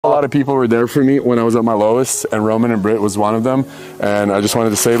A lot of people were there for me when I was at my lowest, and Roman and Britt was one of them. And I just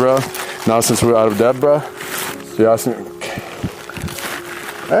wanted to say, bro, now since we're out of debt, bro, you asked me,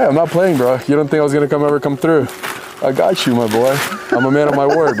 hey, I'm not playing, bro. You don't think I was gonna ever come through? I got you, my boy. I'm a man of my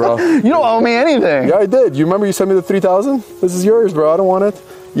word, bro. You don't owe me anything. Yeah, I did. You remember you sent me the 3,000? This is yours, bro. I don't want it.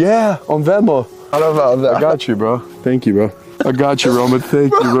 Yeah, on Venmo. I don't know about that. I got you, bro. Thank you, bro. I got you, Roman.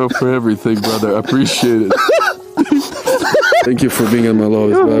 Thank you, bro, for everything, brother. I appreciate it. Thank you for being at my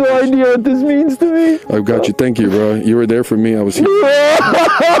lowest. I have no idea what this means to me. I've got you. Thank you, bro. You were there for me. I was here.